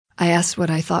I asked what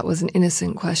I thought was an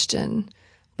innocent question,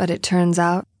 but it turns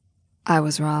out I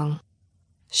was wrong.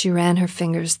 She ran her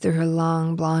fingers through her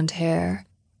long blonde hair,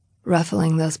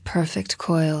 ruffling those perfect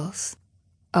coils.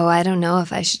 Oh, I don't know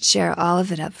if I should share all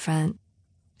of it up front.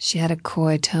 She had a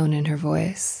coy tone in her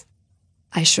voice.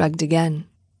 I shrugged again.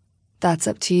 That's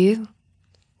up to you.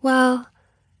 Well,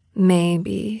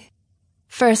 maybe.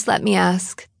 First, let me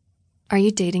ask, are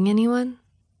you dating anyone?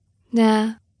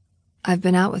 Nah. I've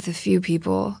been out with a few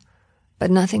people,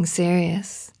 but nothing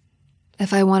serious.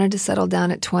 If I wanted to settle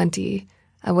down at 20,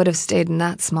 I would have stayed in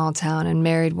that small town and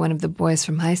married one of the boys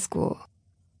from high school.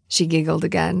 She giggled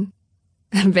again.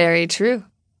 Very true.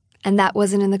 And that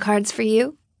wasn't in the cards for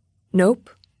you? Nope.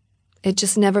 It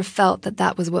just never felt that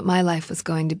that was what my life was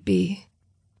going to be.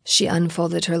 She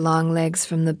unfolded her long legs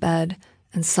from the bed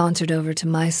and sauntered over to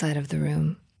my side of the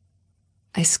room.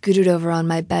 I scooted over on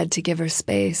my bed to give her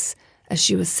space as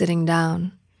she was sitting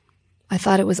down. I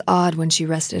thought it was odd when she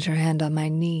rested her hand on my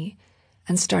knee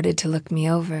and started to look me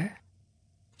over.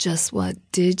 Just what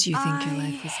did you think your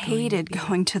life was going to be? I hated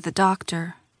going to the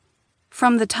doctor.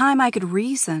 From the time I could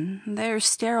reason, their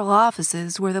sterile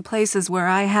offices were the places where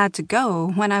I had to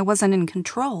go when I wasn't in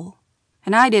control,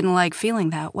 and I didn't like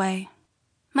feeling that way.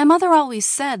 My mother always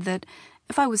said that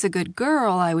if I was a good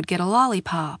girl, I would get a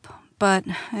lollipop, but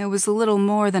it was a little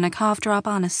more than a cough drop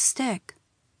on a stick.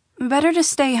 Better to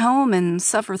stay home and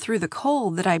suffer through the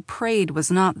cold that I prayed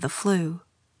was not the flu.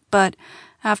 But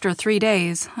after 3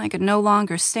 days, I could no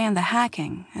longer stand the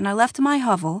hacking, and I left my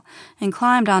hovel and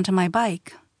climbed onto my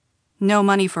bike. No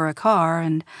money for a car,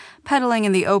 and pedaling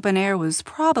in the open air was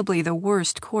probably the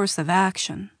worst course of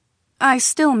action. I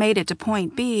still made it to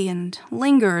point B and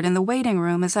lingered in the waiting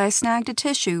room as I snagged a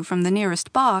tissue from the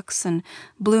nearest box and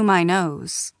blew my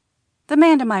nose. The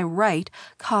man to my right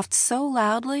coughed so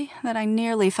loudly that I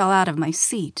nearly fell out of my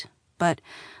seat, but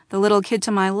the little kid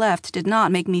to my left did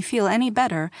not make me feel any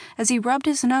better as he rubbed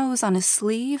his nose on his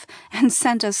sleeve and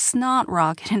sent a snot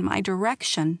rocket in my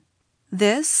direction.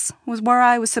 This was where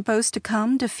I was supposed to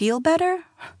come to feel better?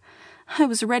 I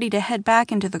was ready to head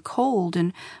back into the cold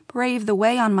and brave the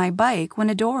way on my bike when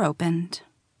a door opened.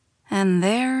 And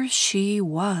there she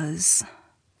was.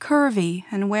 Curvy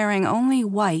and wearing only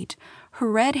white,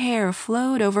 her red hair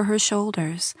flowed over her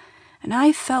shoulders, and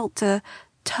I felt a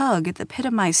tug at the pit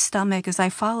of my stomach as I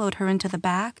followed her into the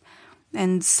back,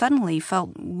 and suddenly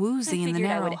felt woozy in the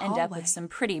narrow hallway. I figured I would end up with some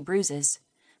pretty bruises,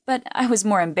 but I was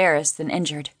more embarrassed than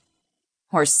injured.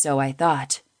 Or so I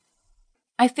thought.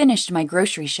 I finished my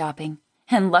grocery shopping,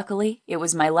 and luckily it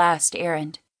was my last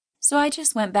errand, so I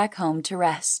just went back home to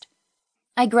rest.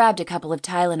 I grabbed a couple of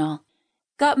Tylenol,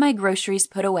 got my groceries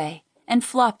put away, and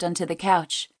flopped onto the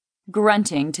couch,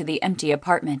 grunting to the empty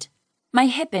apartment. My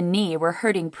hip and knee were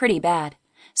hurting pretty bad,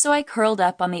 so I curled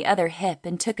up on the other hip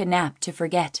and took a nap to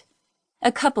forget.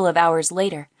 A couple of hours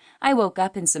later, I woke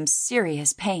up in some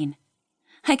serious pain.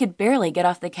 I could barely get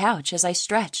off the couch as I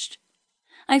stretched.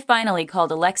 I finally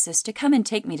called Alexis to come and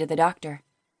take me to the doctor.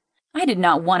 I did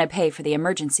not want to pay for the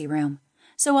emergency room,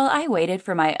 so while I waited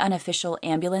for my unofficial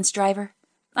ambulance driver,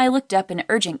 I looked up an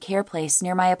urgent care place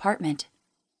near my apartment.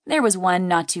 There was one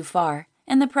not too far,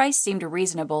 and the price seemed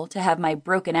reasonable to have my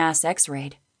broken ass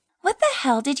x-rayed. "What the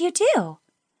hell did you do?"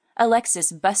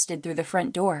 Alexis busted through the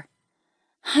front door.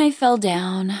 "I fell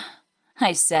down,"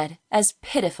 I said, as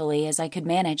pitifully as I could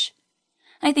manage.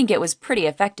 I think it was pretty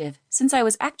effective, since I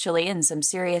was actually in some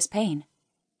serious pain.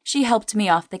 She helped me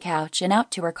off the couch and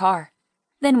out to her car.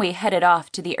 Then we headed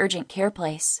off to the urgent care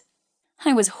place.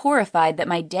 I was horrified that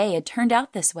my day had turned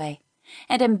out this way,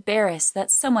 and embarrassed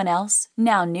that someone else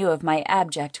now knew of my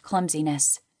abject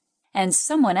clumsiness. And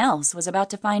someone else was about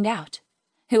to find out,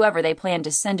 whoever they planned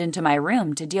to send into my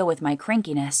room to deal with my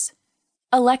crankiness.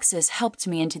 Alexis helped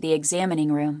me into the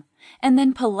examining room, and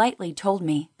then politely told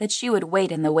me that she would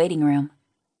wait in the waiting room.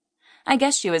 I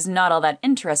guess she was not all that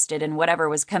interested in whatever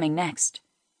was coming next.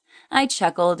 I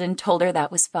chuckled and told her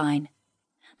that was fine.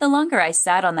 The longer I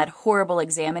sat on that horrible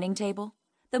examining table,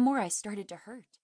 the more I started to hurt.